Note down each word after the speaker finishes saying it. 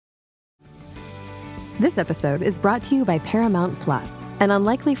This episode is brought to you by Paramount Plus. An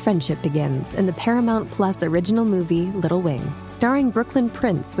unlikely friendship begins in the Paramount Plus original movie Little Wing, starring Brooklyn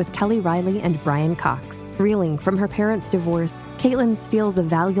Prince with Kelly Riley and Brian Cox. Reeling from her parents' divorce, Caitlin steals a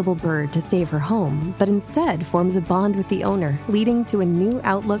valuable bird to save her home, but instead forms a bond with the owner, leading to a new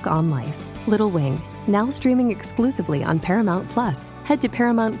outlook on life. Little Wing, now streaming exclusively on Paramount Plus. Head to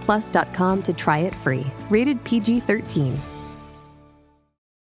ParamountPlus.com to try it free. Rated PG-13.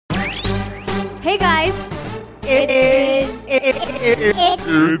 Hey guys, it's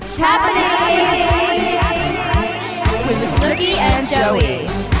happening with Snooki and Joey.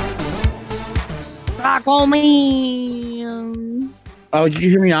 Crackle me. Oh, did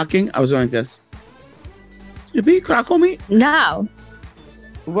you hear me knocking? I was going like this. Snoopy, crackle me. No.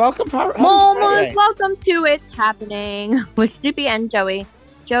 Welcome, Momos, welcome to It's Happening with Snoopy and Joey.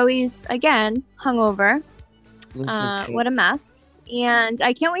 Joey's, again, hungover. What a mess. And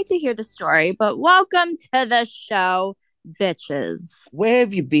I can't wait to hear the story, but welcome to the show, bitches. Where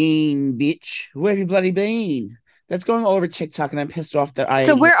have you been, bitch? Where have you bloody been? That's going all over TikTok, and I'm pissed off that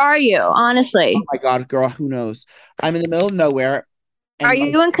So where are you, honestly? Oh my God, girl, who knows? I'm in the middle of nowhere. Are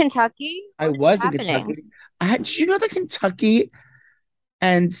you in Kentucky? I was in Kentucky. Did you know that Kentucky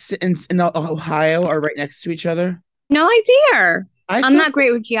and in Ohio are right next to each other? No idea. I'm not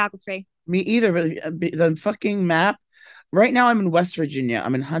great with geography. Me either, but the fucking map. Right now, I'm in West Virginia.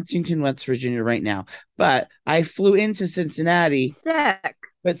 I'm in Huntington, West Virginia right now. But I flew into Cincinnati. Sick.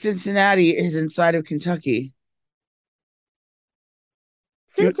 But Cincinnati is inside of Kentucky.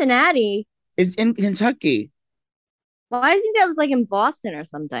 Cincinnati? It's in Kentucky. Well, I think that was like in Boston or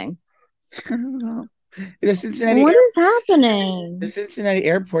something. I don't know. The Cincinnati. What is happening? The Cincinnati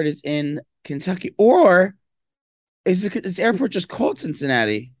airport is in Kentucky. Or is this airport just called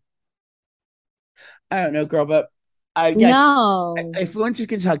Cincinnati? I don't know, girl, but I flew into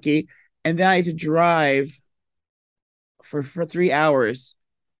Kentucky, and then I had to drive for 3 hours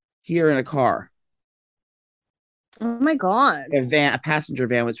here in a car. Oh my God! A passenger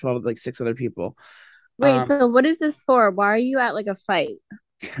van with 6 other people. Wait, so what is this for? Why are you at like a fight?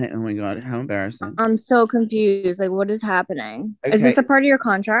 Oh my God, how embarrassing! I'm so confused. Like, what is happening? Okay. Is this a part of your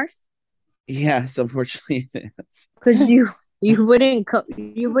contract? Yes, unfortunately it is. Because you wouldn't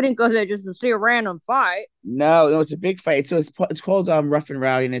go there just to see a random fight. No, it's a big fight. So it's called Rough and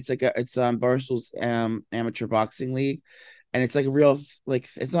Rowdy, and it's Barstool's amateur boxing league, and it's like a real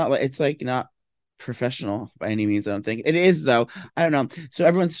it's not professional by any means. I don't think it is though. I don't know.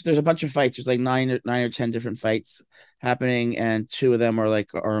 So there's a bunch of fights. There's like nine or 10 different fights happening, and 2 of them are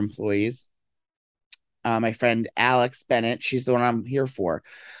our employees. My friend Alex Bennett, she's the one I'm here for.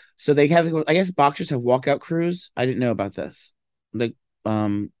 So they have, I guess, boxers have walkout crews. I didn't know about this. Like,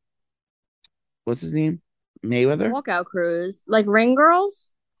 what's his name? Mayweather. Walkout crews, like ring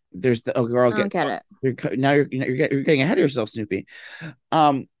girls. There's the girl. I don't get it. You're getting ahead of yourself, Snoopy.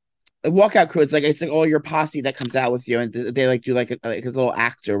 A walkout crew. It's like all your posse that comes out with you, and they do like a little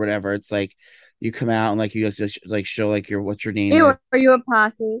act or whatever. It's like you come out and you just show what's your name. Are you a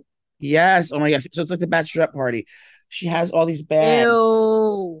posse? Yes. Oh my God. So it's like the bachelorette party. She has all these bags.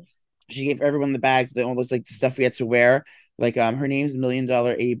 Ew. She gave everyone the bags, all this stuff we had to wear. Her name's $1 Million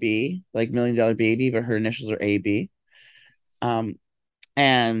AB, like $1 Million Baby, but her initials are AB.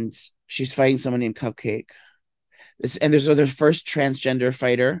 And she's fighting someone named Cupcake. There's their first transgender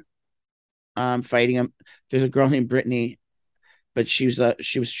fighter, fighting him. There's a girl named Brittany, but she's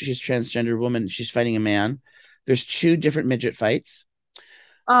transgender woman. She's fighting a man. There's 2 different midget fights.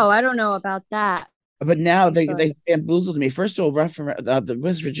 Oh, I don't know about that. But now they bamboozled me. First of all, the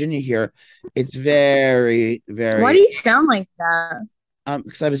West Virginia here, it's very, very. Why do you sound like that?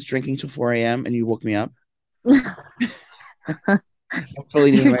 Because I was drinking till 4 a.m. and you woke me up. I'm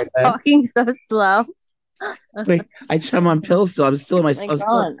fully new in my bed. Talking so slow. Wait, I'm on pills still. I'm still in my.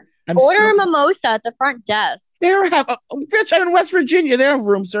 Order a mimosa at the front desk. They don't have. Bitch, I'm in West Virginia. They don't have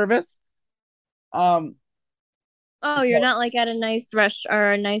room service. Oh, you're not at a nice restaurant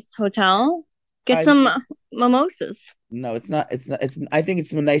or a nice hotel? Get some mimosas. No, it's not. I think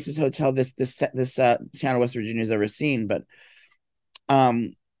it's the nicest hotel this town of West Virginia has ever seen. But,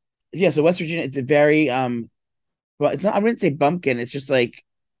 yeah. So West Virginia, it's a very well, it's not. I wouldn't say bumpkin. It's just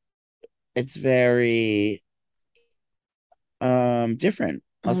it's very different.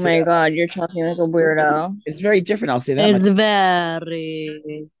 Oh my God, you're talking like a weirdo. It's very different. I'll say that. It's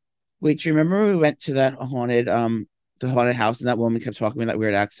very. Wait, do you remember we went to that haunted the haunted house, and that woman kept talking with that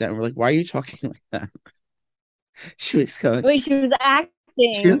weird accent, and we're like, why are you talking like that? She was going. Wait, she was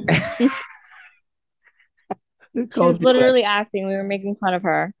acting. She was literally acting. We were making fun of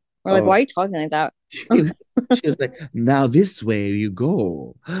her. We're like, why are you talking like that? She was like, now this way you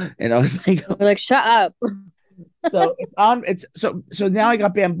go. And I was like, we're like, shut up. So it's on. So now I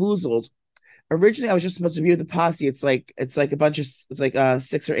got bamboozled. Originally, I was just supposed to be with the posse. It's like a bunch of it's like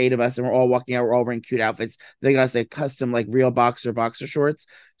 6 or 8 of us, and we're all walking out. We're all wearing cute outfits. They got us like custom like real boxer shorts,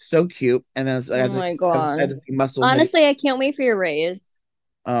 so cute. And then oh my god, I had to muscle. Honestly, I can't wait for your raise.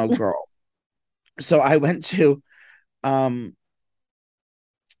 Oh girl. So I went to what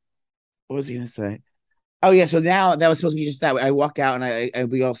was he gonna say? Oh yeah, so now that was supposed to be just that. I walk out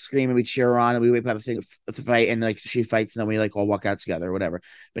and we all scream and we cheer her on and we wait for the thing to fight and like she fights and then we like all walk out together or whatever.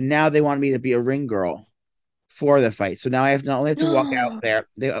 But now they want me to be a ring girl for the fight. So now I have not only have to walk out there,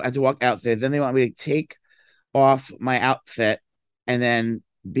 they I have to walk out there. Then they want me to take off my outfit and then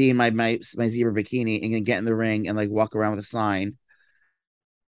be in my zebra bikini and then get in the ring and like walk around with a sign.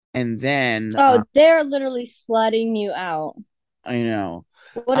 And then they're literally slutting you out. I know.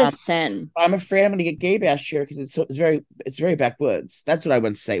 What a sin. I'm afraid I'm going to get gay bashed here because it's very backwoods. That's what I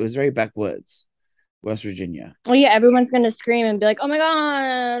would say. It was very backwoods, West Virginia. Oh yeah, everyone's going to scream and be like, "Oh my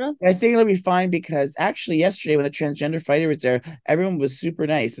god!" I think it'll be fine because actually yesterday when the transgender fighter was there, everyone was super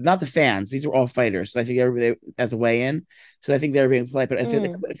nice, but not the fans. These were all fighters, so I think everybody at the weigh in. So I think they were being polite. But if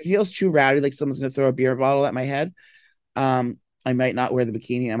it feels too rowdy, like someone's going to throw a beer bottle at my head, I might not wear the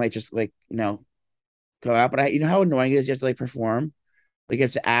bikini. I might just like go out. But you know how annoying it is. You have to like perform. Like you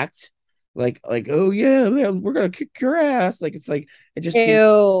have to act oh yeah, we're gonna kick your ass. Like it's like it just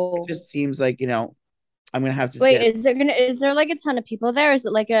seems like I'm gonna have to. Wait, is there like a ton of people there? Is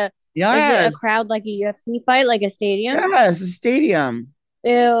it like is it a crowd like a UFC fight, like a stadium? Yes, a stadium.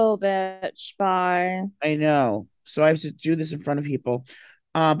 Ew, bitch. Bye. I know. So I have to do this in front of people.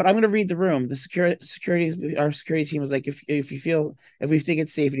 But I'm gonna read the room. Our security team was like, if we think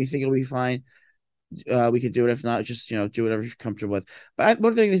it's safe and you think it'll be fine, we could do it. If not, just do whatever you're comfortable with. But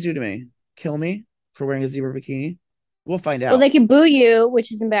what are they going to do to me? Kill me for wearing a zebra bikini? We'll find out. Well, they could boo you,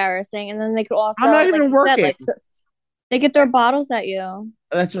 which is embarrassing, and then they could also. I'm not even working. They could throw bottles at you.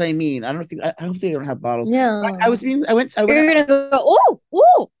 That's what I mean. I hope they don't have bottles. Yeah. I went. You're gonna go.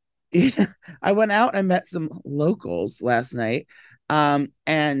 Oh. Yeah. I went out and I met some locals last night.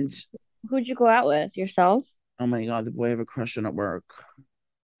 And who'd you go out with? Yourself? Oh my god, the boy I have a crush on at work.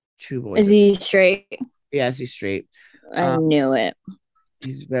 2 boys. Is he straight? Yes, he's straight. I knew it.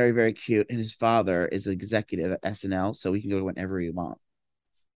 He's very, very cute, and his father is an executive at SNL, so we can go whenever we want.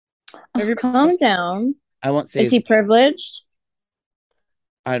 Calm down. I won't say. Is he privileged?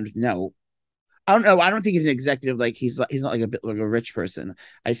 I don't know. I don't know. I don't think he's an executive. Like he's not like a rich person.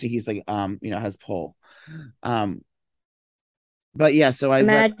 I think he's like has pull. But yeah, so I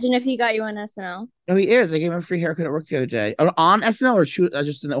imagine if he got you on SNL. No, he is. I gave him a free haircut at work the other day. On SNL or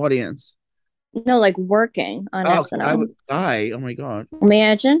just in the audience? No, like working on SNL. I would die. Oh my god.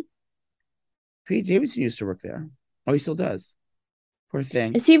 Imagine. Pete Davidson used to work there. Oh, he still does. Poor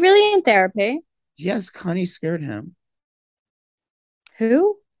thing. Is he really in therapy? Yes, Kanye scared him.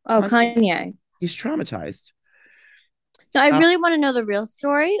 Who? Oh, Kanye. He's traumatized. So I really want to know the real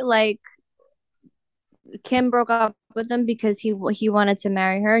story. Like, Kim broke up with him because he wanted to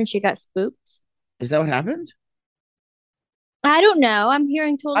marry her and she got spooked. Is that what happened? I don't know. I'm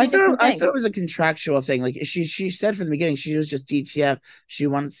hearing totally different things. I thought it was a contractual thing. Like she said from the beginning, she was just DTF. She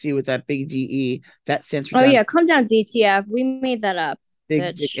wanted to see what that big DE that stands for. Oh yeah, calm down, DTF. We made that up. Big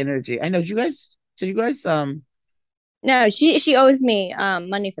energy. I know. Did you guys No, she owes me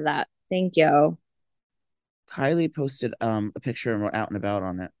money for that. Thank you. Kylie posted a picture and wrote out and about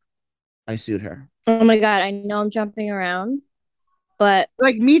on it. I sued her. Oh my god, I know I'm jumping around, but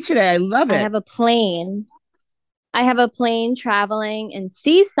like me today, I love it. I have a plane traveling in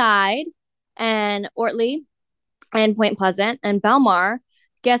Seaside and Ortley and Point Pleasant and Belmar.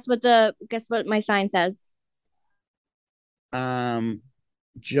 Guess what my sign says? Joey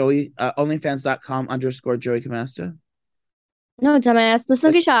onlyfans.com _ Joey Camasta. No, dumbass, the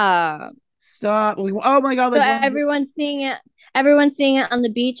Snooki Shop. Stop. Oh my god. So everyone's seeing it on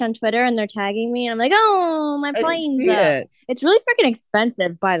the beach on Twitter and they're tagging me and I'm like, oh, my plane's up. It's really freaking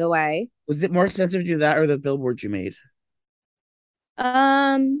expensive, by the way. Was it more expensive to do that or the billboards you made?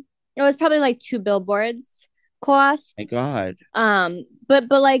 It was probably like 2 billboards cost. My god. But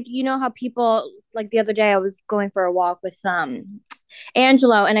like, you know how people, like the other day I was going for a walk with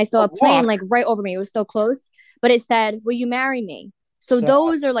Angelo and I saw a plane like right over me. It was so close, but it said, will you marry me? So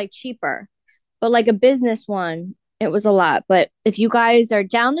those are like cheaper, but like a business one, it was a lot. But if you guys are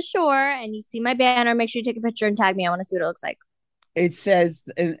down the shore and you see my banner, make sure you take a picture and tag me. I want to see what it looks like. It says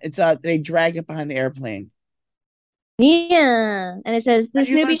it's they drag it behind the airplane. Yeah, and it says the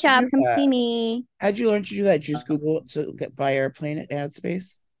Snoopy Shop. Come see me. How'd you learn to do that? Just Google to buy airplane ad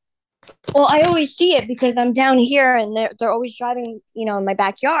space. Well, I always see it because I'm down here and they're always driving, in my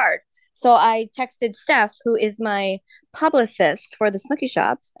backyard. So I texted Steph, who is my publicist for the Snooki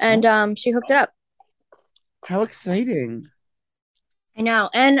shop, and she hooked it up. How exciting. I know.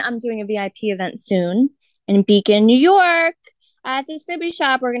 And I'm doing a VIP event soon in Beacon, New York at the Snooki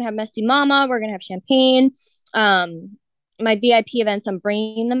shop. We're going to have Messy Mama. We're going to have champagne. My VIP events, I'm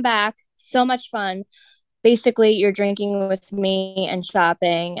bringing them back. So much fun. Basically, you're drinking with me and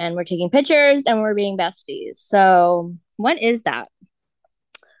shopping, and we're taking pictures and we're being besties. So when is that?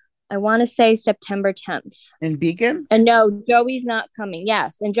 I want to say September 10th. In Beacon? And no, Joey's not coming.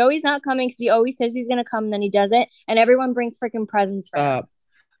 Yes. And Joey's not coming because he always says he's going to come and then he doesn't. And everyone brings freaking presents for him.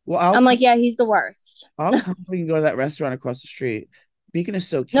 Well, I'm like, yeah, he's the worst. I'll come. We can go to that restaurant across the street. Beacon is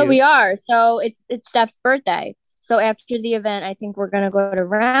so cute. No, we are. So it's Steph's birthday. So after the event, I think we're going to go to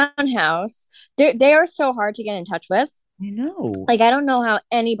Roundhouse. They are so hard to get in touch with. I know. Like, I don't know how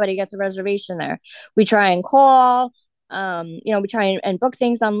anybody gets a reservation there. We try and call. We try and book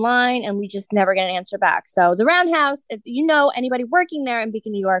things online and we just never get an answer back. So the Roundhouse, if anybody working there in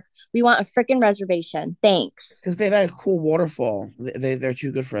Beacon, New York, we want a freaking reservation. Thanks. Because they have a cool waterfall. They're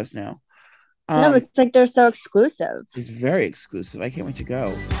too good for us now. No, it's like they're so exclusive. It's very exclusive. I can't wait to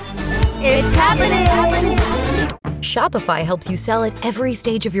go. It's happening. Shopify helps you sell at every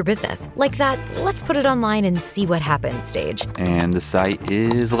stage of your business. Like that, let's put it online and see what happens stage. And the site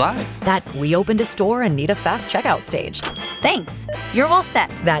is live. That we opened a store and need a fast checkout stage. Thanks. You're all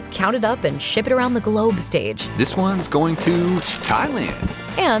set. That count it up and ship it around the globe stage. This one's going to Thailand.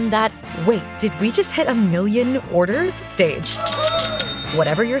 And that, wait, did we just hit 1 million orders stage?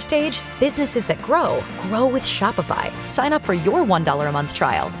 Whatever your stage, businesses that grow with Shopify. Sign up for your $1 a month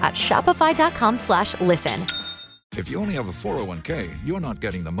trial at shopify.com/listen. If you only have a 401k, you're not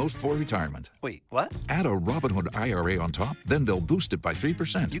getting the most for retirement. Wait, what? Add a Robinhood IRA on top, then they'll boost it by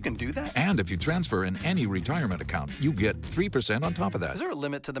 3%. You can do that? And if you transfer in any retirement account, you get 3% on top of that. Is there a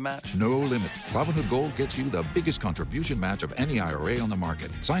limit to the match? No limit. Robinhood Gold gets you the biggest contribution match of any IRA on the market.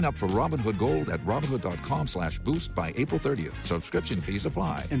 Sign up for Robinhood Gold at Robinhood.com/boost by April 30th. Subscription fees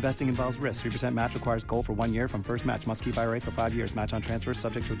apply. Investing involves risk. 3% match requires gold for 1 year from first match. Must keep IRA for 5 years. Match on transfers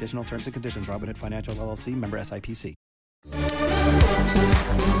subject to additional terms and conditions. Robinhood Financial LLC, member SIPC.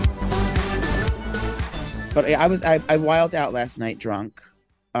 But I wilded out last night drunk.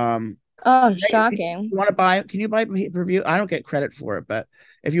 Shocking. You want to buy? Can you buy pay-per-view? I don't get credit for it, but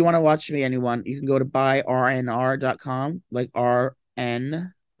if you want to watch me, anyone, you can go to buyrnr.com, like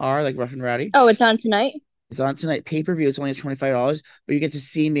RNR, like Rough and Rowdy. Oh, it's on tonight? It's on tonight. Pay-per-view, it's only $25, but you get to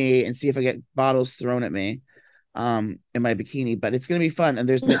see me and see if I get bottles thrown at me in my bikini. But it's gonna be fun. And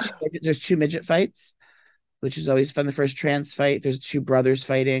there's two midget fights, which is always fun. The first trans fight, there's 2 brothers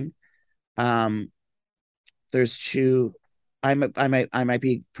fighting. There's 2. I might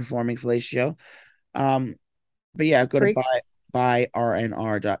be performing fellatio. But yeah, go to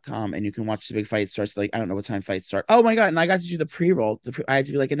buyrnr.com and you can watch the big fight. It starts I don't know what time fights start. Oh my god! And I got to do the pre-roll. I had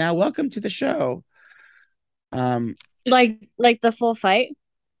to be like, and now welcome to the show. Like the full fight.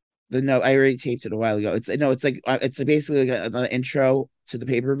 No, I already taped it a while ago. It's basically like an intro to the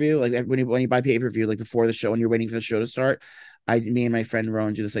pay-per-view. Like when you buy pay-per-view, like before the show, when you're waiting for the show to start, me and my friend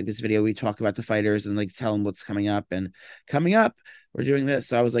Rowan do this video. We talk about the fighters and like tell them what's coming up, and coming up, we're doing this.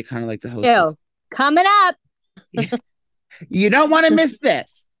 So I was like kind of like the host. Ew. Coming up. You don't want to miss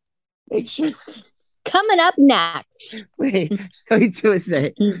this. Make sure. Coming up next. Wait, do it.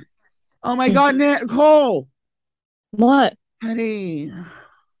 Say. Oh my God, Nicole. What? Honey.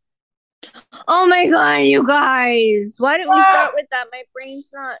 Oh my God, you guys. Why didn't we start with that? My brain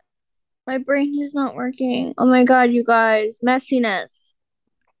is not working. Oh my God, you guys. Messiness.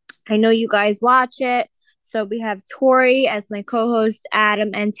 I know you guys watch it. So we have Tori as my co-host,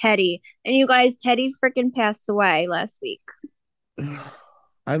 Adam and Teddy. And you guys, Teddy freaking passed away last week.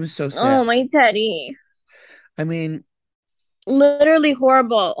 I was so sad. Oh, my Teddy. I mean, literally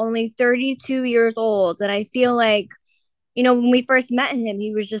horrible. Only 32 years old. And I feel like, when we first met him,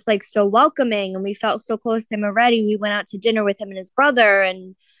 he was just like so welcoming and we felt so close to him already. We went out to dinner with him and his brother,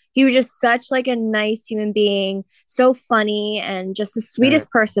 and he was just such like a nice human being, so funny and just the sweetest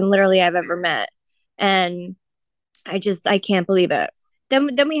person literally I've ever met. And I can't believe it.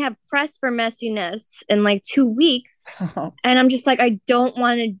 Then we have press for Messiness in like 2 weeks. And I'm just like, I don't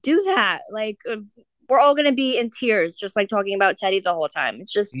want to do that. Like, we're all going to be in tears, just like talking about Teddy the whole time.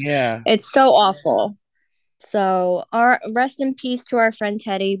 It's just, it's so awful. So our rest in peace to our friend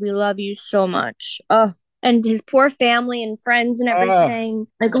Teddy. We love you so much. Oh, and his poor family and friends and everything.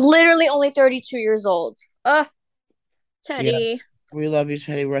 Like literally only 32 years old. Teddy. Yes. We love you,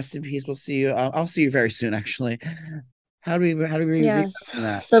 Teddy. Rest in peace. We'll see you. I'll see you very soon, actually. How do we Yes.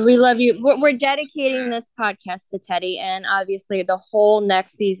 that? So we love you. We're dedicating this podcast to Teddy, and obviously the whole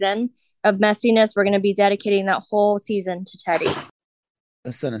next season of messiness, we're going to be dedicating that whole season to Teddy.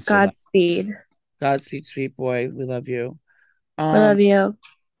 Listen, Godspeed. Godspeed, sweet boy. We love you. We love you.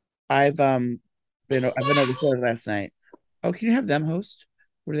 I've been over there last night. Oh, can you have them host?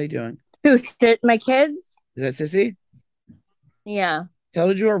 What are they doing? Who? My kids? Is that Sissy? Yeah.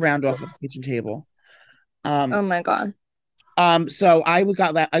 Tell Drew a round off at the kitchen table. Oh my God. So I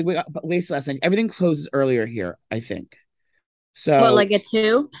got wasted last night. Everything closes earlier here, I think. So what, like at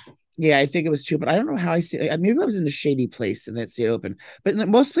 2? Yeah, I think it was 2, but I don't know how I see it. Maybe I was in a shady place and that stayed open. But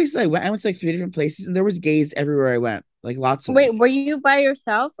in most places I went to like 3 different places, and there was gays everywhere I went, like lots of. Wait, them. were you by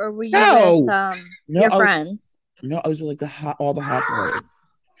yourself or were you with no, your friends? I was with like all the hot boys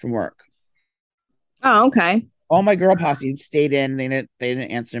from work. Oh, okay. All my girl posse stayed in. They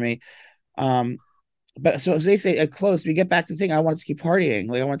didn't answer me. But so as they say, close. We get back to the thing. I want to keep partying.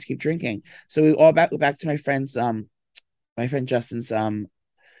 Like I want to keep drinking. So we all back to my friend's my friend Justin's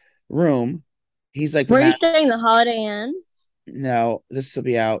room. He's like, were you staying the Holiday Inn? No, this will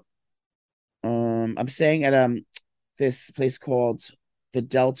be out. I'm staying at this place called the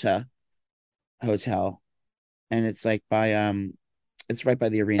Delta Hotel, and it's like by it's right by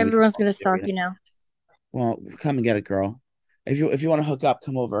the arena. Everyone's gonna stalk you now. Well, come and get it, girl. If you want to hook up,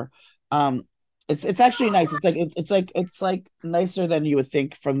 come over. It's actually nice. It's like nicer than you would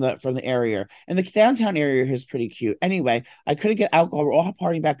think from the area. And the downtown area here is pretty cute. Anyway, I couldn't get alcohol. We're all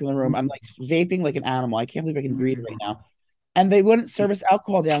partying back in the room. I'm like vaping like an animal. I can't believe I can breathe right now. And they wouldn't service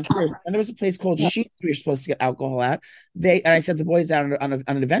alcohol downstairs. And there was a place called Sheets we were supposed to get alcohol at. I sent the boys out on an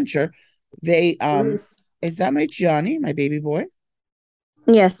adventure. They is that my Gianni, my baby boy?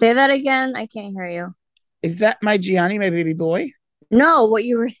 Yeah, say that again. I can't hear you. Is that my Gianni, my baby boy? No, what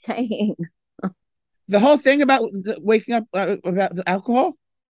you were saying. The whole thing about waking up about the alcohol?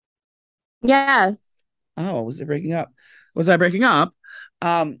 Yes. Oh, was it breaking up? Was I breaking up?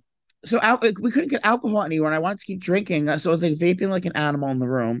 So we couldn't get alcohol anywhere, and I wanted to keep drinking. So I was like vaping like an animal in the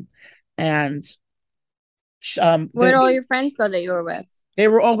room. And where'd all your friends go that you were with? They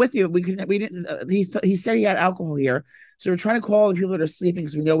were all with you. We didn't. He said he had alcohol here, so we're trying to call the people that are sleeping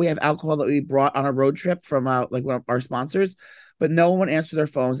because we know we have alcohol that we brought on a road trip from like one of our sponsors, but no one answered their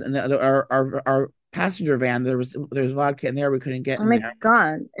phones, and our passenger van there's vodka in there we couldn't get. Oh my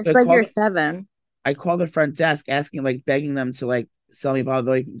God, it's like you're 7. I called the front desk asking, like begging them to like sell me a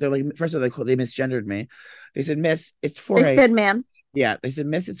bottle. They're like first of all they misgendered me. They said, "Miss, it's 4 a.m." They said, "Ma'am." Yeah, they said,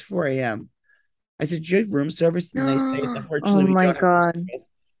 "Miss, it's 4 a.m." I said, "Do you have room service?" And they unfortunately, oh my God.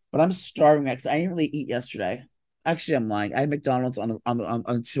 But I'm starving because I didn't really eat yesterday. Actually, I'm lying. I had McDonald's on a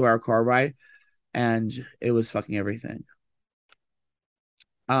 2-hour car ride, and it was fucking everything.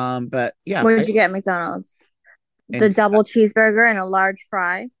 But yeah. What did you get at McDonald's? The double cheeseburger and a large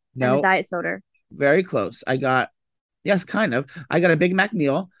fry and a diet soda. Very close. Yes, kind of. I got a Big Mac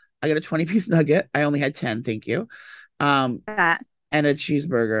meal. I got a 20-piece nugget. I only had 10, thank you. And a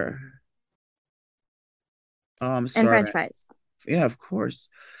cheeseburger. Oh, I'm sorry. And French fries. Yeah, of course.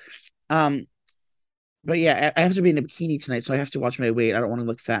 But yeah, I have to be in a bikini tonight, so I have to watch my weight. I don't want to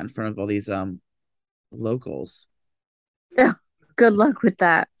look fat in front of all these locals. Good luck with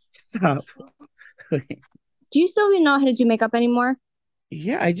that. Stop. Do you still even know how to do makeup anymore?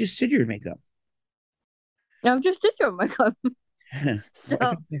 Yeah, I just did your makeup. No, just did your makeup.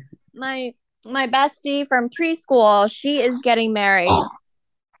 So my bestie from preschool, she is getting married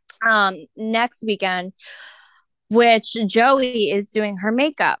next weekend, which Joey is doing her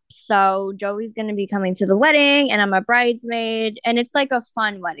makeup. So Joey's going to be coming to the wedding, and I'm a bridesmaid, and it's like a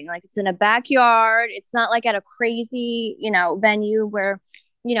fun wedding. Like it's in a backyard. It's not like at a crazy, venue where,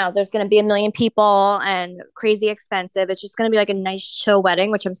 there's going to be a million people and crazy expensive. It's just going to be like a nice chill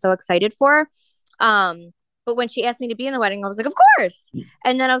wedding, which I'm so excited for. But when she asked me to be in the wedding, I was like, of course.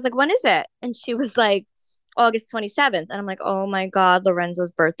 And then I was like, when is it? And she was like, August 27th. And I'm like, oh my God,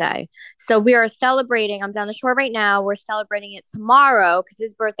 Lorenzo's birthday. So we are celebrating. I'm down the shore right now. We're celebrating it tomorrow because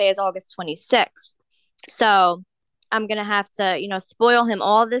his birthday is August 26th. So I'm going to have to, spoil him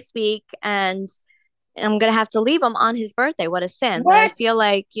all this week. And I'm going to have to leave him on his birthday. What a sin. But I feel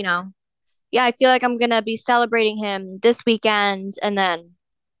like, I feel like I'm going to be celebrating him this weekend and then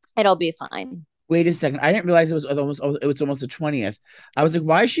it'll be fine. Wait a second. I didn't realize it was almost the 20th. I was like,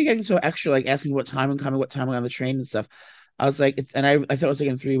 why is she getting so extra, like asking what time I'm coming, what time I'm on the train and stuff? I was like, I thought it was like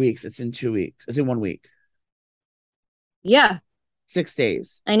in 3 weeks. It's in 2 weeks. It's in 1 week. Yeah. 6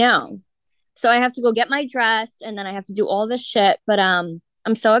 days. I know. So I have to go get my dress and then I have to do all this shit. But I'm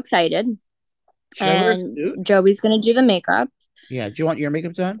so excited. Should I wear a suit? Joey's gonna do the makeup. Yeah. Do you want your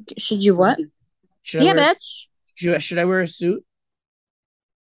makeup done? Should you what? Bitch. Should I wear a suit?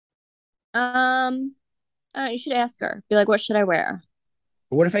 You should ask her. Be like, what should I wear?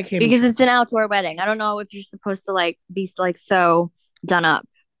 What if I came? Because it's an outdoor wedding. I don't know if you're supposed to like be like so done up.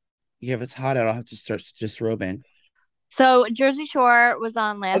 Yeah, if it's hot out, I'll have to start disrobing. So Jersey Shore was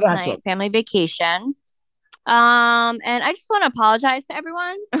on last night, family vacation. And I just want to apologize to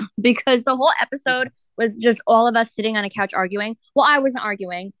everyone because the whole episode was just all of us sitting on a couch arguing. Well, I wasn't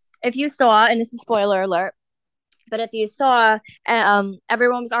arguing. If you saw, and this is spoiler alert, but if you saw,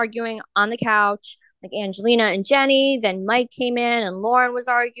 everyone was arguing on the couch, like Angelina and Jenny. Then Mike came in and Lauren was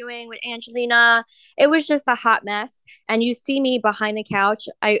arguing with Angelina. It was just a hot mess. And you see me behind the couch.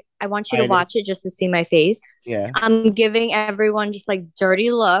 I want you to watch it just to see my face. Yeah. I'm giving everyone just like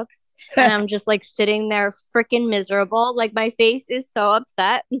dirty looks. And I'm just like sitting there freaking miserable. Like my face is so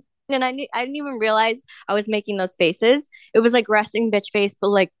upset. And I didn't even realize I was making those faces. It was like resting bitch face, but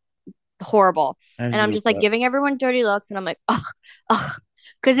like horrible. And I'm just like giving everyone dirty looks. And I'm like, ugh.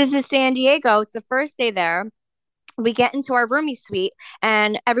 Because this is San Diego. It's the first day there. We get into our roomie suite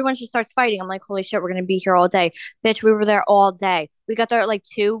and everyone just starts fighting. I'm like, holy shit, we're going to be here all day. Bitch, we were there all day. We got there at like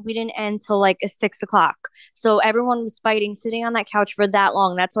 2. We didn't end till like 6 o'clock. So everyone was fighting, sitting on that couch for that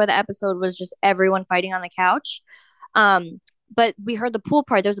long. That's why the episode was just everyone fighting on the couch. But we heard the pool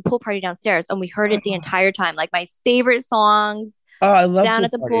party. There was a pool party downstairs and we heard it the entire time. Like my favorite songs. I love down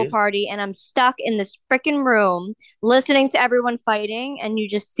at the pool party, and I'm stuck in this freaking room listening to everyone fighting, and you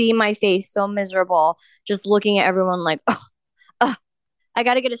just see my face so miserable, just looking at everyone like, oh, I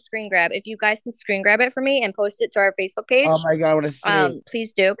gotta get a screen grab. If you guys can screen grab it for me and post it to our Facebook page. Oh my god, I want to see.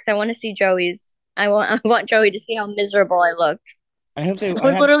 Please do, because I want to see Joey's. I want Joey to see how miserable I looked. I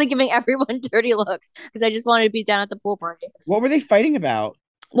was literally giving everyone dirty looks because I just wanted to be down at the pool party. What were they fighting about?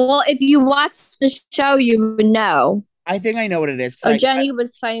 Well, if you watch the show, you would know. I think I know what it is. Jenny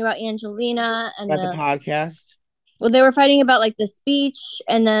was fighting about Angelina and about the podcast. Well, they were fighting about like the speech,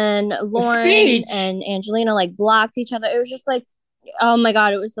 and then Lauren and Angelina like blocked each other. It was just like, oh my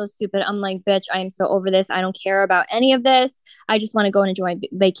god, it was so stupid. I'm like, bitch, I am so over this. I don't care about any of this. I just want to go and enjoy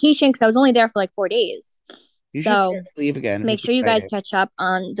vacation because I was only there for like 4 days. You should leave again. Make sure you guys catch up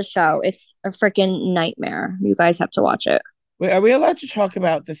on the show. It's a freaking nightmare. You guys have to watch it. Wait, are we allowed to talk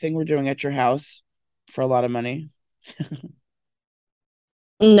about the thing we're doing at your house for a lot of money?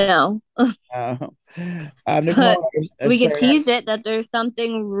 No. Nicole, we can tease it that there's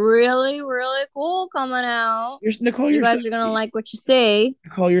something really, really cool coming out. Nicole, you guys are gonna like what you see.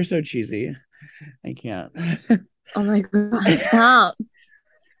 Nicole, you're so cheesy. I can't. Oh my god, stop.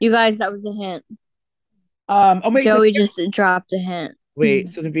 You guys, that was a hint. Wait, Joey just dropped a hint. Wait,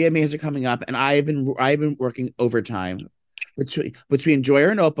 so the VMAs are coming up, and I've been working overtime between Joyer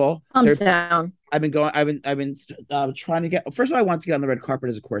and Opal. I'm down. I've been trying to get. First of all, I want to get on the red carpet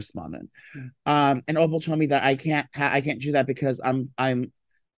as a correspondent. And Opal told me that I can't do that because I'm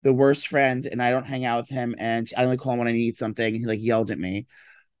the worst friend and I don't hang out with him and I only call him when I need something. And he like yelled at me.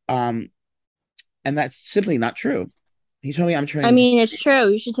 And that's simply not true. He told me I'm turning. I mean, it's true.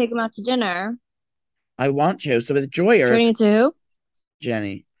 You should take him out to dinner. I want to. So with Joyer, turning into who?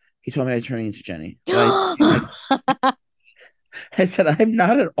 Jenny. He told me I'm turning into Jenny. I said I'm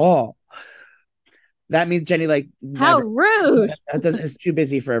not at all. That means Jenny like how rude. It's too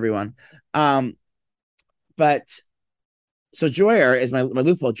busy for everyone. But so Joyer is my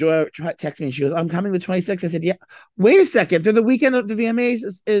loophole. Joyer texted me and she goes, "I'm coming the 26th." I said, "Yeah." Wait a second. They're the weekend of the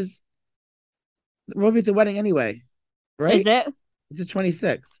VMAs is we'll be at the wedding anyway, right? Is it? It's the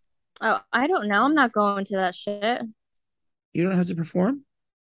 26th. Oh, I don't know. I'm not going to that shit. You don't have to perform?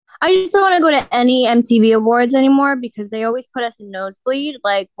 I just don't want to go to any MTV Awards anymore because they always put us in nosebleed.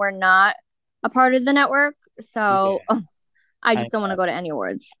 Like we're not a part of the network. So I just don't want to go to any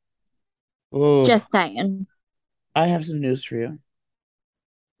awards. Ooh. Just saying. I have some news for you.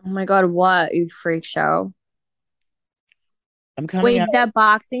 Oh my god, what, you freak show. I'm coming out. That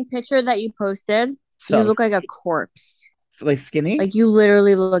boxing picture that you posted, you look like a corpse. Like skinny? Like you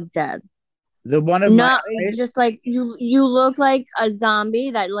literally look dead. The one of just like you look like a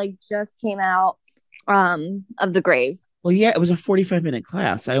zombie that like just came out of the grave. Well, yeah, it was a 45-minute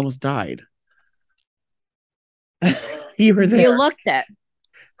class. I almost died. You were there. You looked it.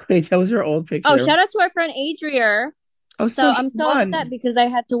 Wait, that was her old picture. Oh, shout out to our friend Adria. Oh, so I'm so upset because I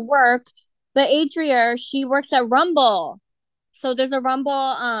had to work. But Adria, she works at Rumble. So there's a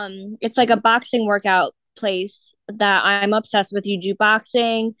Rumble, it's like a boxing workout place that I'm obsessed with. You do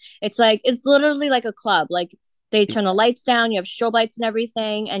boxing. It's literally like a club. Like they turn the lights down, you have strobe lights and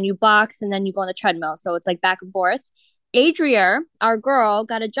everything, and you box and then you go on the treadmill. So it's like back and forth. Adria, our girl,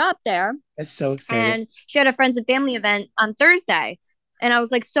 got a job there. That's so exciting. And she had a friends and family event on Thursday. And I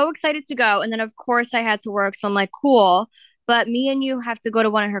was like so excited to go. And then of course I had to work. So I'm like, cool. But me and you have to go to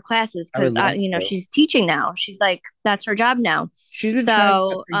one of her classes because she's teaching now. She's like, that's her job now. She's been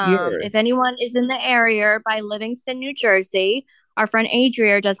trying for years. If anyone is in the area by Livingston, New Jersey, our friend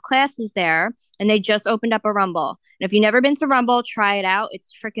Adria does classes there, and they just opened up a Rumble. And if you've never been to Rumble, try it out.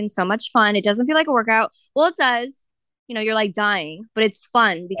 It's freaking so much fun. It doesn't feel like a workout. Well, it does. You're like dying, but it's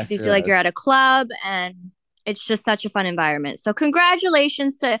fun because you feel like you're at a club, and it's just such a fun environment. So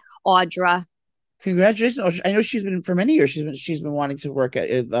congratulations to Audra. Congratulations! I know she's been for many years. She's been wanting to work at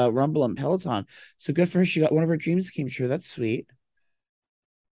Rumble and Peloton. So good for her. She got one of her dreams came true. That's sweet.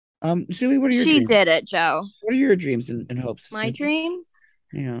 Sue, what are your dreams? She did it, Joe. What are your dreams and hopes? My dreams?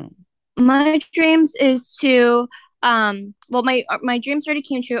 Yeah. My dreams is to my dreams already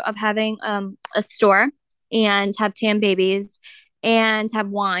came true of having a store and have tan babies and have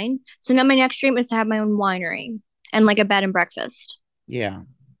wine. So now my next dream is to have my own winery and like a bed and breakfast. Yeah.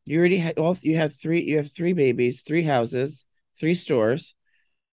 You already you have three babies, 3 houses, 3 stores.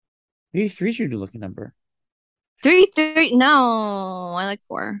 Maybe 3 should be looking number. 3. No, I like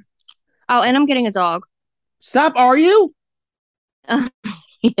 4. Oh, and I'm getting a dog. Stop, are you?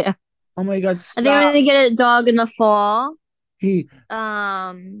 Yeah. Oh my God, stop. I think I'm gonna get a dog in the fall.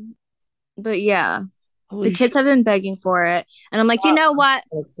 But yeah. The kids have been begging for it. And I'm like, you know what?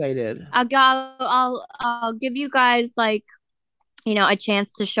 I'm so excited. I'll give you guys like, a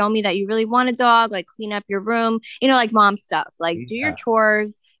chance to show me that you really want a dog, like clean up your room, like mom stuff, like do your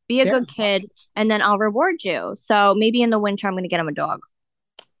chores, be a good kid, and then I'll reward you. So maybe in the winter, I'm going to get him a dog.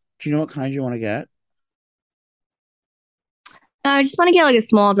 Do you know what kind you want to get? I just want to get like a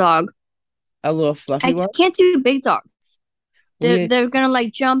small dog. A little fluffy one? I can't do big dogs. They're going to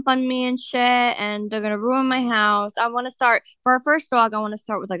like jump on me and shit, and they're going to ruin my house. I want to start, for our first dog, I want to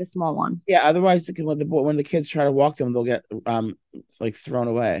start with like a small one. Yeah, otherwise when the kids try to walk them, they'll get like thrown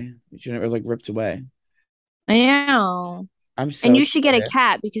away, or like ripped away. I know. And you should get a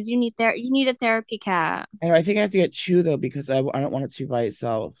cat because you need a therapy cat. And I think I have to get 2 though because I don't want it to be by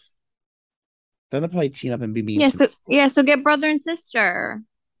itself. Then they'll probably team up and be mean. So get brother and sister.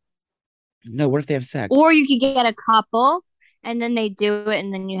 No, what if they have sex? Or you could get a couple. And then they do it,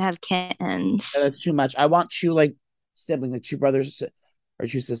 and then you have kittens. Yeah, that's too much. I want 2 like siblings, like 2 brothers or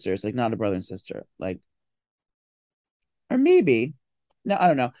 2 sisters, like not a brother and sister, like, or maybe. No, I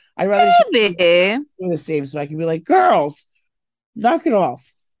don't know. I'd rather do the same, so I can be like, girls, knock it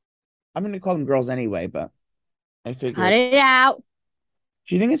off. I'm gonna call them girls anyway, but I figured. Cut it out.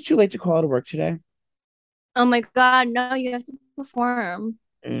 Do you think it's too late to call out of work today? Oh my God, no! You have to perform.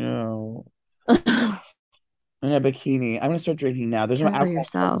 In a bikini. I'm gonna start drinking now. There's no alcohol.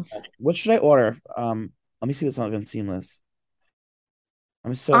 Yourself. What should I order? Let me see what's on Seamless.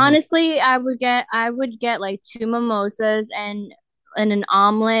 I'm so honestly, I would get like 2 mimosas and an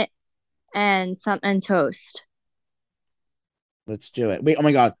omelet and toast. Let's do it. Wait, oh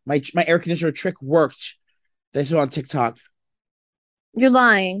my God, my air conditioner trick worked. They saw on TikTok. You're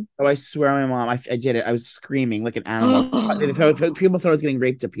lying. Oh, I swear on my mom, I did it. I was screaming like an animal. People thought I was getting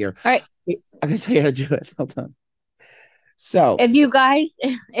raped up here. All right. I'm gonna tell you how to do it. Hold on. So if you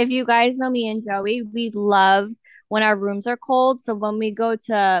guys know me and Joey, we love when our rooms are cold. So when we go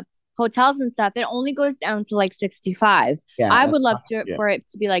to hotels and stuff, it only goes down to like 65. Yeah, I would love for it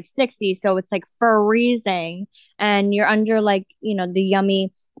to be like 60. So it's like freezing and you're under like, the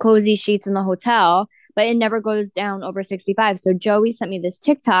yummy cozy sheets in the hotel, but it never goes down over 65. So Joey sent me this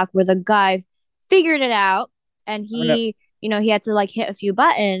TikTok where the guy figured it out and he had to like hit a few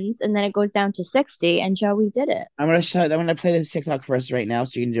buttons and then it goes down to 60 and Joey did it. I'm going to play this TikTok first right now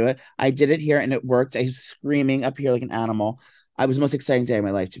so you can do it. I did it here and it worked. I was screaming up here like an animal. It was the most exciting day of my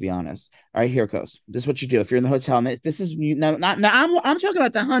life, to be honest. All right, here it goes. This is what you do. If you're in the hotel and this is now I'm talking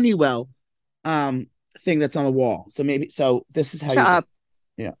about the Honeywell thing that's on the wall. So this is how Shut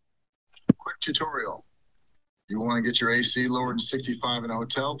you Yeah. Quick tutorial. You want to get your AC lowered to 65 in a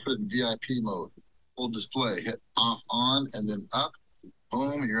hotel, put it in VIP mode. Full display, hit off, on, and then up.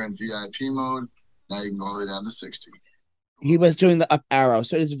 Boom, you're in VIP mode. Now you can go all the way down to 60. He was doing the up arrow,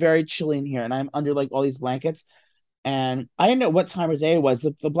 so it's very chilly in here, and I'm under like all these blankets, and I didn't know what time of day it was.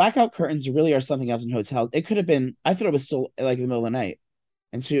 The blackout curtains really are something else in hotels. It could have been. I thought it was still like in the middle of the night,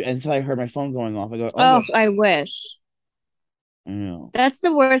 until I heard my phone going off. I go, oh I wish. Yeah. That's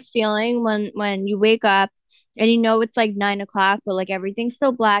the worst feeling when you wake up. And it's like 9 o'clock, but like everything's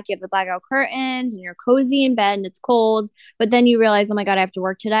still black. You have the blackout curtains and you're cozy in bed and it's cold. But then you realize, oh my God, I have to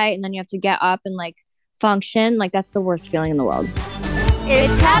work today. And then you have to get up and like function. Like that's the worst feeling in the world.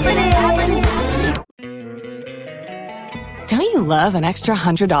 It's happening. Don't you love an extra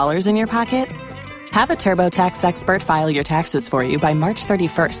 $100 in your pocket? Have a TurboTax expert file your taxes for you by March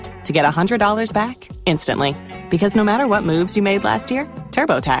 31st to get $100 back instantly. Because no matter what moves you made last year,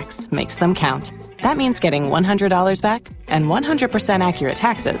 TurboTax makes them count. That means getting $100 back and 100% accurate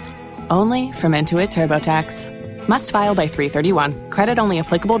taxes only from Intuit TurboTax. Must file by 3/31. Credit only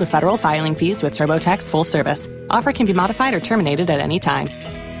applicable to federal filing fees with TurboTax full service. Offer can be modified or terminated at any time.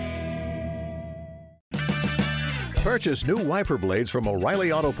 Purchase new wiper blades from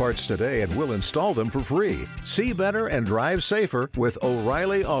O'Reilly Auto Parts today and we'll install them for free. See better and drive safer with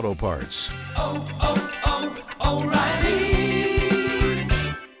O'Reilly Auto Parts. O'Reilly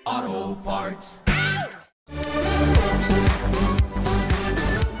Auto Parts.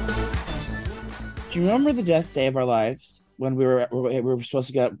 Do you remember the best day of our lives when we were supposed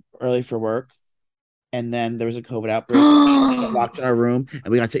to get up early for work, and then there was a COVID outbreak? We got locked in our room,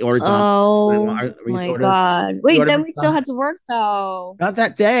 and we got to order. Oh my god! Wait, then we still had to work though. Not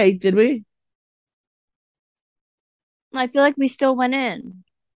that day, did we? I feel like we still went in.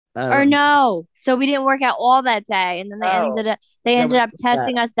 Or no, so we didn't work out all that day, and then they ended up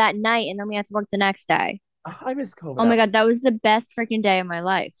testing us that night, and then we had to work the next day. I miss COVID. Oh my god, that was the best freaking day of my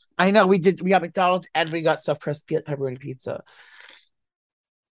life. I know we did. We got McDonald's and we got stuffed crust pepperoni pizza.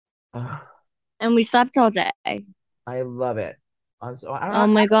 And we slept all day. I love it. Oh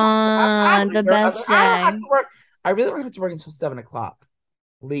my god, the best day. I really don't have to work until 7:00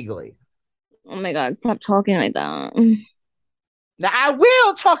 legally. Oh my god, stop talking like that. Now I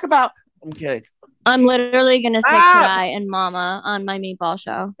will talk about. I'm kidding. I'm literally gonna say Cry and Mama on my meatball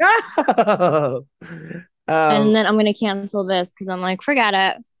show. And then I'm gonna cancel this because I'm like, forget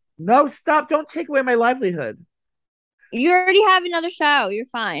it. No, stop! Don't take away my livelihood. You already have another show. You're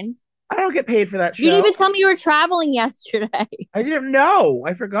fine. I don't get paid for that show. You didn't even tell me you were traveling yesterday. I didn't know.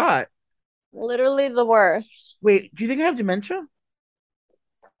 I forgot. Literally the worst. Wait, do you think I have dementia?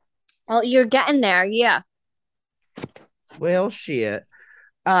 Well, you're getting there. Yeah. Well, shit.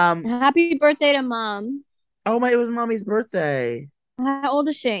 Happy birthday to Mom. Oh my! It was Mommy's birthday. How old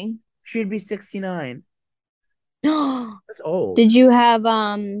is she? She'd be 69. That's old. Did you have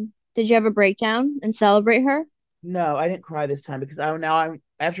a breakdown and celebrate her? No, I didn't cry this time because I'm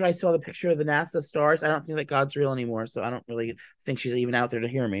after I saw the picture of the NASA stars, I don't think that God's real anymore. So I don't really think she's even out there to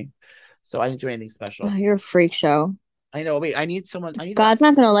hear me. So I didn't do anything special. Oh, you're a freak show. I know. Wait, I need someone. God's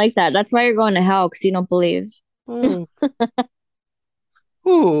not gonna like that. That's why you're going to hell because you don't believe. Ooh.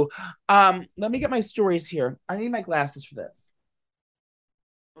 Ooh. Let me get my stories here. I need my glasses for this.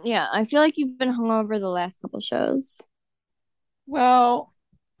 Yeah, I feel like you've been hungover the last couple shows. Well,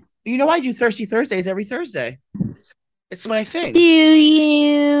 you know I do Thirsty Thursdays every Thursday. It's my thing. Do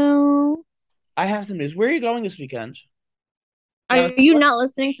you? I have some news. Where are you going this weekend? Are you not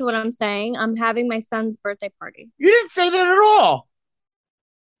listening to what I'm saying? I'm having my son's birthday party. You didn't say that at all.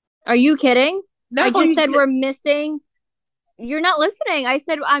 Are you kidding? No, I just said we're missing. You're not listening. I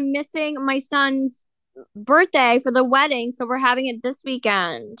said I'm missing my son's birthday for the wedding, so we're having it this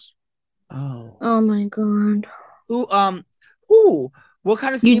weekend. Oh my god. What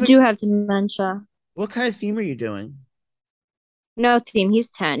kind of theme? You do have dementia. What kind of theme are you doing? No theme. He's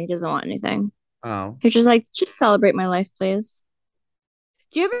 10. He doesn't want anything. Oh. He's just like, just celebrate my life, please.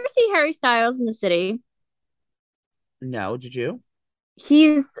 Do you ever see Harry Styles in the city? No, did you?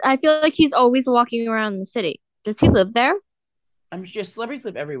 I feel like he's always walking around the city. Does he live there? I'm sure celebrities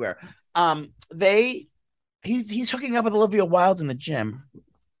live everywhere. He's hooking up with Olivia Wilde in the gym.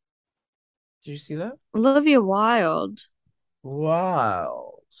 Did you see that? Olivia Wilde.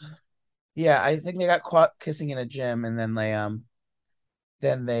 Wild. Yeah, I think they got caught kissing in a gym, and then they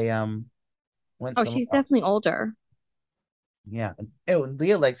went. Oh, she's definitely older. Yeah. Oh, and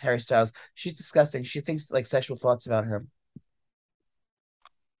Leah likes Harry Styles. She's disgusting. She thinks like sexual thoughts about him.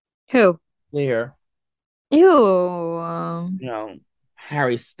 Who? Leah. Ew. No,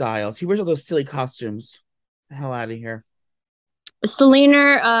 Harry Styles. He wears all those silly costumes. The hell out of here.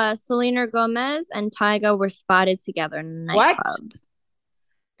 Selena Gomez and Tyga were spotted together in a nightclub. What?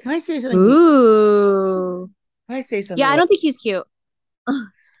 Can I say something? Ooh. Can I say something? Yeah, I don't think he's cute. I'm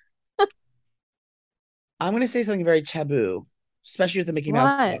going to say something very taboo, especially with the Mickey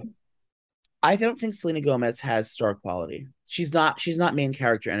Mouse. What? I don't think Selena Gomez has star quality. She's not main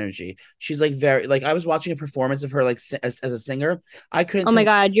character energy. She's like very like I was watching a performance of her like as a singer. I couldn't. Oh my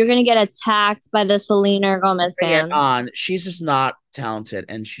god, you're gonna get attacked by the Selena Gomez fans. She's just not talented,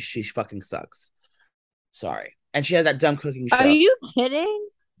 and she fucking sucks. Sorry, and she had that dumb cooking show. Are you kidding?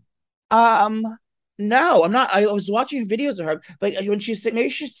 No, I'm not. I was watching videos of her. Like when she's maybe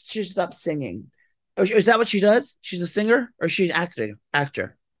she should stop singing. Is that what she does? She's a singer or she's an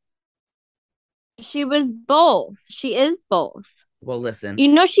actor? She was both. She is both. Well, listen. You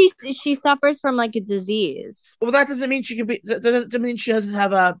know, she suffers from like a disease. Well, that doesn't mean she can be. That doesn't mean she doesn't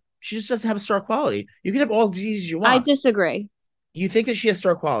have a. She just doesn't have a star quality. You can have all diseases you want. I disagree. You think that she has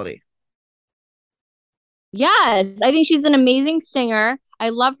star quality? Yes, I think she's an amazing singer. I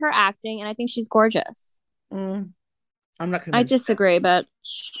love her acting, and I think she's gorgeous. I'm not convinced. I disagree, but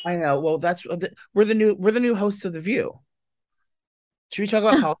I know. Well, we're the new hosts of The View. Should we talk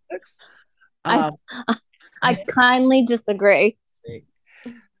about politics? I kindly disagree.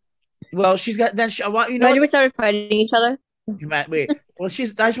 Well, she's got then. Imagine we started fighting each other. You might wait. Well, I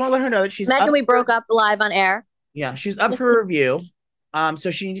just want to let her know that she's. Imagine we broke up live on air. Yeah, she's up for review.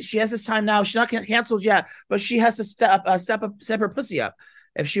 So she has this time now. She's not canceled yet, but she has to step her pussy up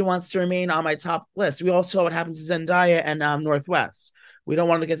if she wants to remain on my top list. We all saw what happened to Zendaya and Northwest. We don't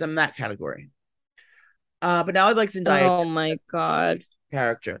want to get them in that category. But now I'd like Zendaya. Oh my god,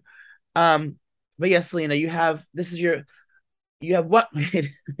 character. But yes, Selena, this is your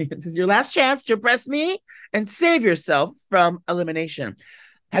last chance to impress me and save yourself from elimination.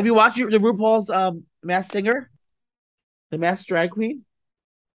 Have you watched the RuPaul's Masked Singer? The Masked Drag Queen?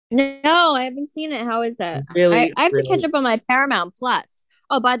 No, I haven't seen it. How is it? Really, I have to catch up on my Paramount Plus.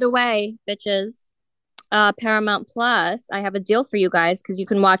 Oh, by the way, bitches, Paramount Plus, I have a deal for you guys because you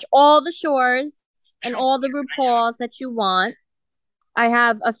can watch all the Shores and all the RuPauls that you want. I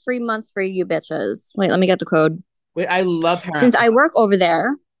have a free month for you bitches. Wait, let me get the code. Wait, I love Paramount. Since I work over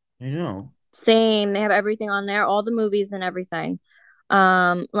there. I know. Same. They have everything on there, all the movies and everything.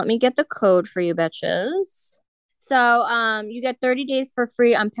 Let me get the code for you bitches. So you get 30 days for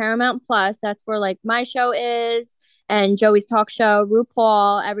free on Paramount Plus. That's where like my show is and Joey's talk show,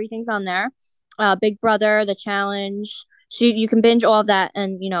 RuPaul, everything's on there. Big Brother, The Challenge. So you can binge all of that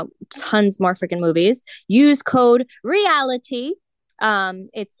and, tons more freaking movies. Use code REALITY.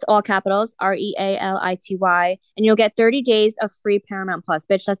 It's all capitals, REALITY, and you'll get 30 days of free Paramount Plus.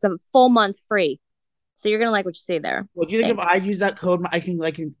 Bitch, that's a full month free. So you're gonna like what you see there. Well, do you think if I use that code, I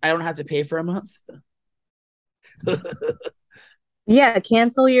don't have to pay for a month? Yeah,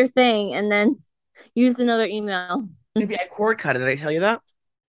 cancel your thing and then use another email. Maybe I cord cut it. Did I tell you that?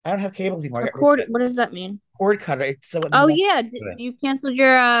 I don't have cable anymore. What does that mean? Cord cutter. You canceled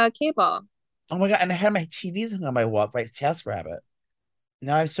your cable. Oh my god! And I had my TVs hung on my wall by TaskRabbit.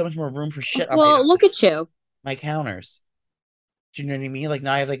 Now I have so much more room for shit. Well, look at you. My counters. Do you know what I mean? Like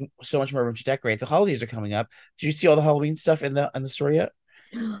now I have like so much more room to decorate. The holidays are coming up. Did you see all the Halloween stuff in the store yet?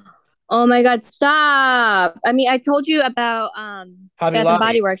 Oh my god, stop. I mean, I told you about Bath and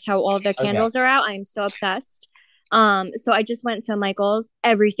Body Works, how all the candles are out. I'm so obsessed. So I just went to Michael's.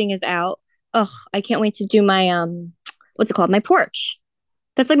 Everything is out. Ugh, I can't wait to do my what's it called? My porch.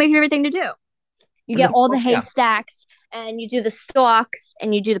 That's like my favorite thing to do. You get all the haystacks and you do the stalks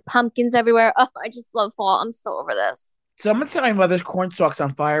and you do the pumpkins everywhere. Oh, I just love fall. I'm so over this. Someone set my mother's corn stalks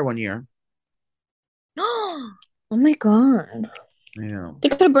on fire one year. Oh my god. I know. They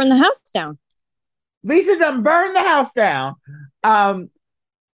could have burned the house down. Lisa done burned the house down.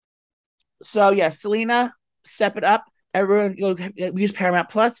 So yeah, Selena, step it up. Everyone, use Paramount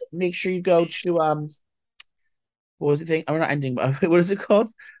Plus. Make sure you go to what was the thing? We're not ending. What is it called?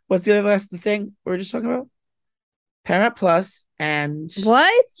 What's the other last thing we were just talking about? Paramount Plus and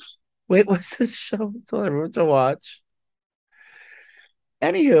what? Wait, what's the show? Tell everyone to watch.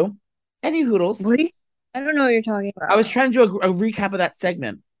 Anywho, any hoodles. I don't know what you're talking about. I was trying to do a recap of that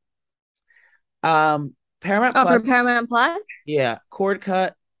segment. Paramount Plus. For Paramount Plus? Yeah, cord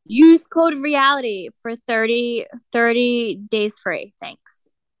cut. Use code REALITY for 30 days free. Thanks.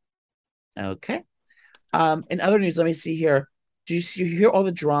 Okay. In other news, let me see here. Did you hear all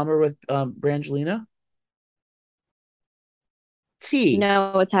the drama with Brangelina?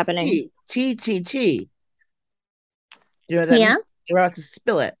 No, what's happening? T. You know that? Yeah. They're about to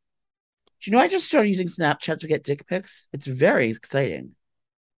spill it. Do you know I just started using Snapchat to get dick pics? It's very exciting.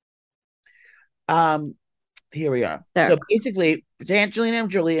 Here we are. So basically, Angelina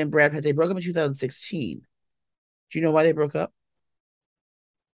Jolie and Brad Pitt, they broke up in 2016. Do you know why they broke up?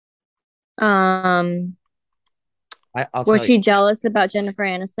 Was she jealous about Jennifer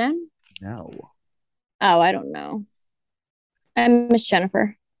Aniston? No. Oh, I don't know. I miss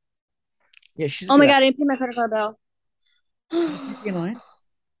Jennifer. Yeah, she's. Oh my god, I didn't pay my credit card bill.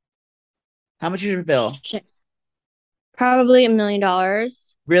 How much is your bill? Probably $1 million.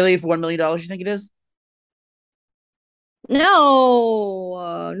 Really? For $1 million, you think it is?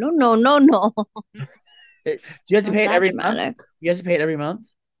 No. No. Do you have to pay it every month? You have to pay it every month?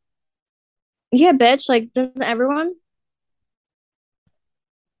 Yeah, bitch. Like, doesn't everyone?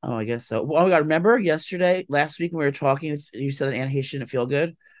 Oh, I guess so. Oh my god, remember last week when we were talking, you said that Anne Heche didn't feel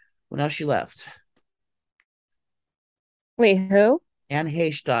good? Well, now she left. Wait, who? Anne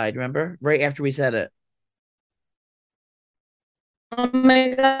Heche died, remember? Right after we said it. Oh my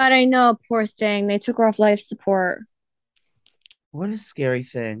God, I know. Poor thing. They took her off life support. What a scary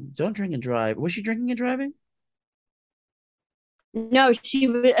thing. Don't drink and drive. Was she drinking and driving? No, she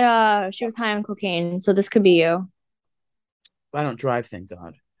was high on cocaine, so this could be you. I don't drive, thank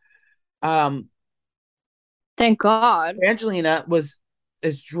God. Um, Thank God. Angelina was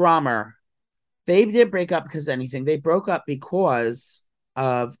this drummer. They didn't break up because of anything. They broke up because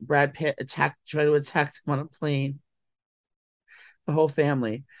of Brad Pitt tried to attack them on a plane. The whole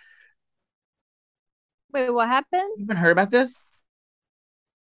family. Wait, what happened? You haven't heard about this?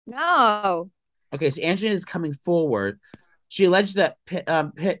 No. Okay, so Angelina is coming forward. She alleged that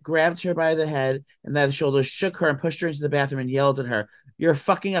Pitt grabbed her by the head and the shoulders, shook her, and pushed her into the bathroom and yelled at her, "You're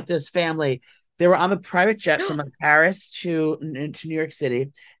fucking up this family." They were on the private jet from Paris to New York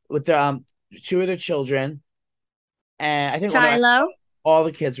City with the, two of their children. And I think all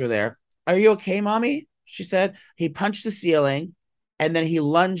the kids were there. "Are you okay, mommy?" she said. He punched the ceiling and then he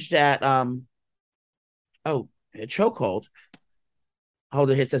lunged at a chokehold.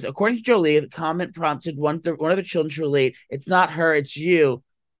 Holder here says, according to Jolie, the comment prompted one of the children to relate, "It's not her, it's you.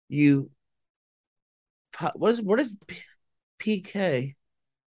 You." What is PK?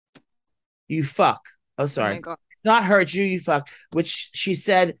 You fuck. Oh, sorry. Oh it's not her, it's you. You fuck. Which she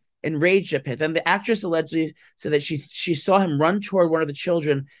said enraged at Pitt. Then the actress allegedly said that she saw him run toward one of the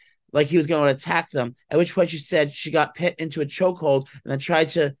children like he was going to attack them. At which point she said she got Pitt into a chokehold and then tried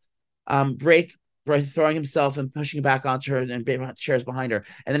to break by throwing himself and pushing back onto her and chairs behind her.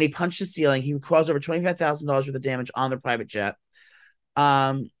 And then he punched the ceiling. He caused over $25,000 worth of damage on the private jet.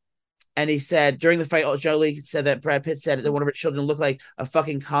 And he said during the fight, Jolie said that Brad Pitt said that one of her children looked like a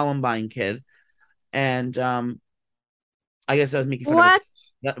fucking Columbine kid. And I guess I was making fun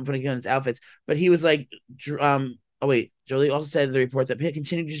of his outfits. But he was like, Jolie also said in the report that Pitt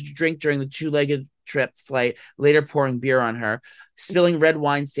continued to drink during the two-legged flight, later pouring beer on her, spilling red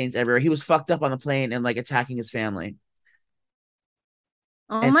wine stains everywhere. He was fucked up on the plane and like attacking his family.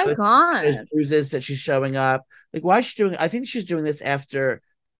 Oh my God. There's bruises that she's showing up. Like, why is she doing? I think she's doing this after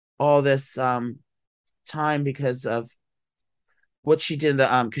all this time because of what she did.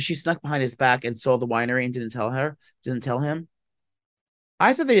 Because she snuck behind his back and saw the winery and didn't tell him.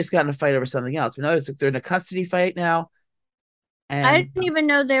 I thought they just got in a fight over something else. But now they're in a custody fight now. And I didn't even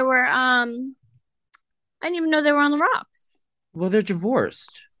know they were I didn't even know they were on the rocks. Well, they're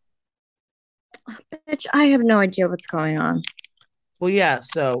divorced. Oh, bitch, I have no idea what's going on. Well, yeah,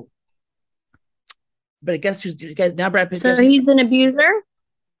 so but I guess now Brad Pitt. So he's an abuser?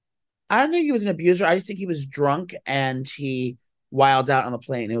 I don't think he was an abuser. I just think he was drunk and he wilded out on the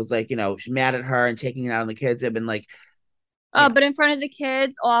plane. It was like, she's mad at her and taking it out on the kids. They've been like, but in front of the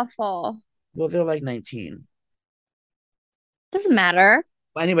kids, awful. Well, they're like 19. Doesn't matter.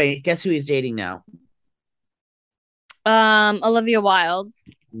 Well, anyway, guess who he's dating now? Olivia Wilde.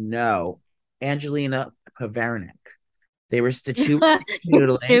 No, Angelina Pavarnik. They were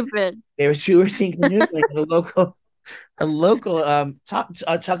canoodling. Stupid. They were canoodling at a local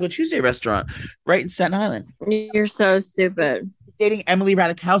Taco Tuesday restaurant right in Staten Island. You're so stupid. Dating Emily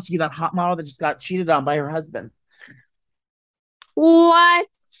Ratajkowski, that hot model that just got cheated on by her husband. What?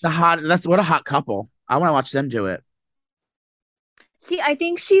 That's what a hot couple. I want to watch them do it. See, I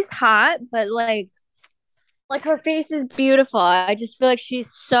think she's hot, but like her face is beautiful. I just feel like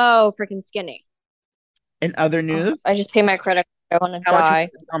she's so freaking skinny. In other news, I just pay my credit card. I want to die.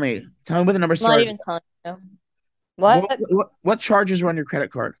 Tell me what the numbers are. Not even telling you. What charges were on your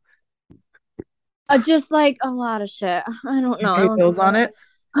credit card? Just like a lot of shit. I don't know. You pay bills on it?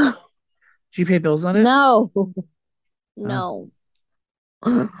 Do you pay bills on it? No. No.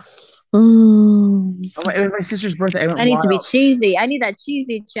 My sister's birthday. I need to be cheesy. I need that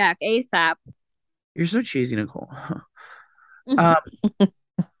cheesy check ASAP. You're so cheesy, Nicole. But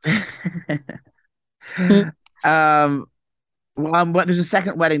there's a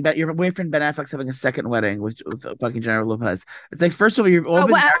second wedding. But your boyfriend Ben Affleck's having a second wedding with fucking Jennifer Lopez. It's like, first of all,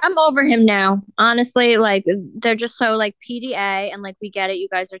 I'm over him now. Honestly, like they're just so like PDA and like we get it. You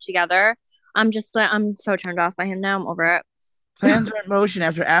guys are together. I'm so turned off by him now. I'm over it. Plans are in motion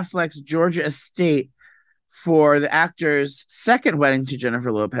after Affleck's Georgia estate for the actor's second wedding to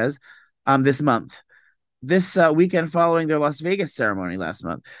Jennifer Lopez this month. This weekend following their Las Vegas ceremony last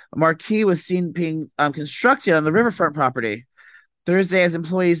month. A marquee was seen being constructed on the riverfront property Thursday as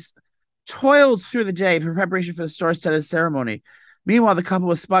employees toiled through the day in preparation for the star-studded ceremony. Meanwhile, the couple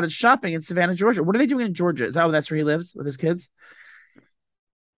was spotted shopping in Savannah, Georgia. What are they doing in Georgia? That's where he lives with his kids?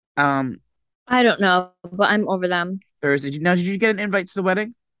 I don't know, but I'm over them. Thursday. Now, did you get an invite to the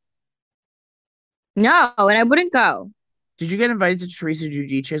wedding? No, and I wouldn't go. Did you get invited to Teresa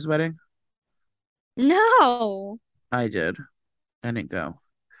Giudice's wedding? No. I did. I didn't go.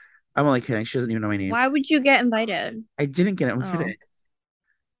 I'm only kidding. She doesn't even know my name. Why would you get invited? I didn't get it. I'm kidding.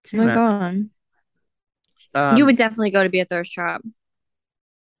 Oh my God. You would definitely go to be a thirst trap.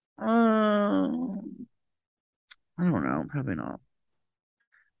 I don't know. Probably not.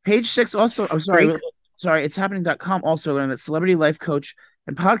 Page 6 also. I'm sorry. Sorry. It's happening.com also learned that celebrity life coach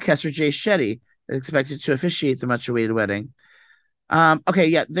and podcaster Jay Shetty is expected to officiate the much awaited wedding. Okay,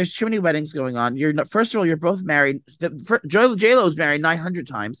 yeah, there's too many weddings going on. First of all, you're both married. J-Lo was married 900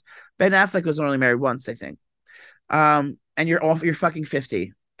 times. Ben Affleck was only married once, I think. And you're fucking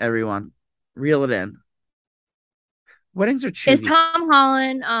 50, everyone. Reel it in. Weddings are cheesy. Is Tom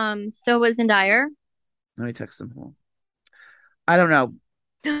Holland still with Zendaya? Let me text him. I don't know.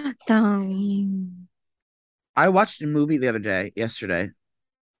 I watched a movie the other day, yesterday.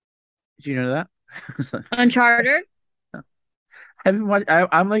 Did you know that? Uncharted? I haven't watched.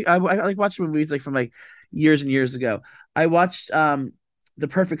 I like watching movies like from like years and years ago. I watched The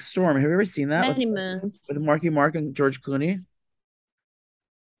Perfect Storm. Have you ever seen that? Many Moons. With Marky Mark and George Clooney.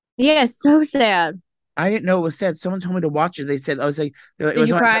 Yeah, it's so sad. I didn't know it was sad. Someone told me to watch it. They said I was like, did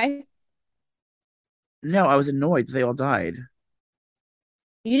you cry? No, I was annoyed. They all died.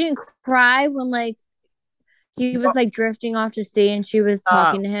 You didn't cry when like he was like drifting off to sea and she was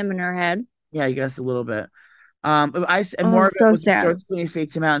talking to him in her head. Yeah, I guess a little bit. More of it so was sad. George Clooney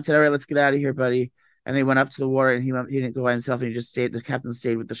faked him out and said, "All right, let's get out of here, buddy." And they went up to the water, and he didn't go by himself, and he just stayed. The captain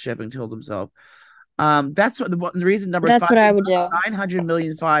stayed with the ship and killed himself. That's what the reason number. That's 5, what I would do.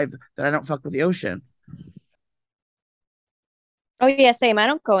 900,000,005 that I don't fuck with the ocean. Oh yeah, same. I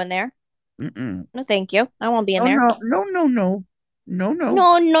don't go in there. Mm-mm. No, thank you. I won't be in there. No.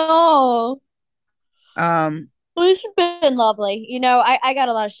 Well, it's been lovely. You know, I got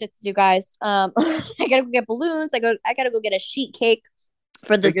a lot of shit to do, guys. I gotta go get balloons. I gotta go get a sheet cake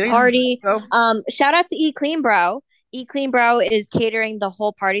for this party. Shout out to Eat Clean Bro. Eat Clean Bro is catering the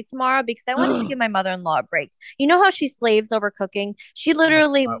whole party tomorrow because I wanted to give my mother-in-law a break. You know how she slaves over cooking? She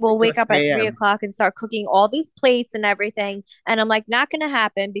literally will wake up at 3 o'clock and start cooking all these plates and everything. And I'm like, not gonna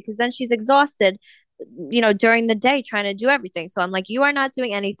happen because then she's exhausted, you know, during the day trying to do everything. So I'm like, you are not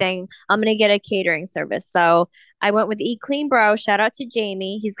doing anything. I'm gonna get a catering service. So I went with Eat Clean Bro. Shout out to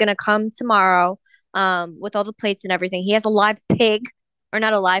Jamie. He's gonna come tomorrow with all the plates and everything. He has a live pig, or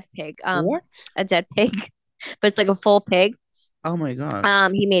not a live pig, what? A dead pig, but it's like a full pig. Oh my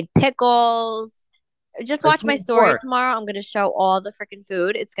god. He made pickles. Just watch my story tomorrow. I'm gonna show all the freaking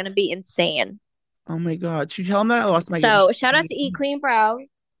food. It's gonna be insane. Oh my god. Should you tell him that I lost my So shout out to Eat Clean Bro.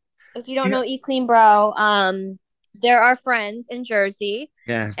 If you don't know Eat Clean Bro, there are friends in Jersey.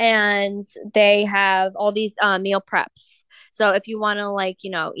 Yes. And they have all these meal preps. So if you want to like, you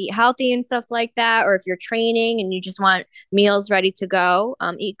know, eat healthy and stuff like that, or if you're training and you just want meals ready to go,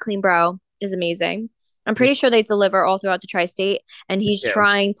 Eat Clean Bro is amazing. I'm pretty sure they deliver all throughout the tri-state, and he's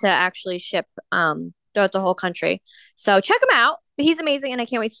trying to actually ship throughout the whole country. So check him out. He's amazing, and I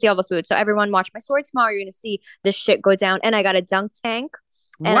can't wait to see all the food. So everyone watch my story tomorrow. You're going to see this shit go down. And I got a dunk tank.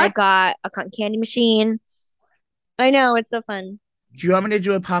 And I got a cotton candy machine. I know, it's so fun. Do you want me to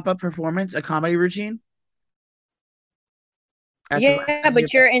do a pop-up performance, a comedy routine? But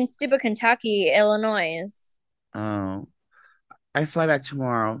you're in stupid Kentucky, Illinois. Oh. I fly back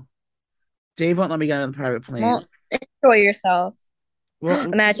tomorrow. Dave won't let me get on the private plane. Well, enjoy yourself. Well,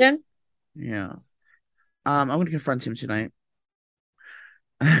 imagine. Yeah. I'm going to confront him tonight.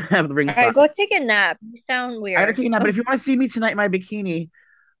 Have the ring. All right, go take a nap. You sound weird. I gotta take a nap, but if you want to see me tonight in my bikini,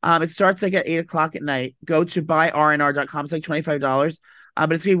 it starts like at 8 o'clock at night. Go to buyrnr.com. It's like $25.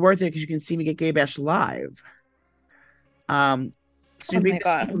 But it's gonna be worth it because you can see me get Gay Bash live. Snoopy,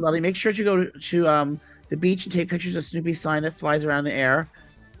 lovely. Make sure to go to the beach and take pictures of Snoopy's sign that flies around the air.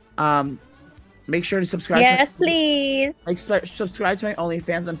 Make sure to subscribe. Yes, please. Like subscribe to my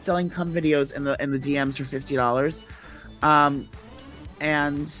OnlyFans. I'm selling cum videos in the DMs for $50.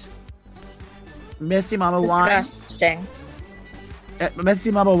 And Messy Mama Wine. Disgusting. Messy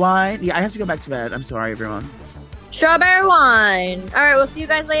Mama Wine. Yeah, I have to go back to bed. I'm sorry, everyone. Strawberry wine. All right, we'll see you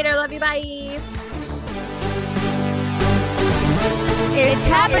guys later. Love you. Bye. It's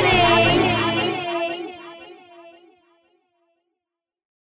happening.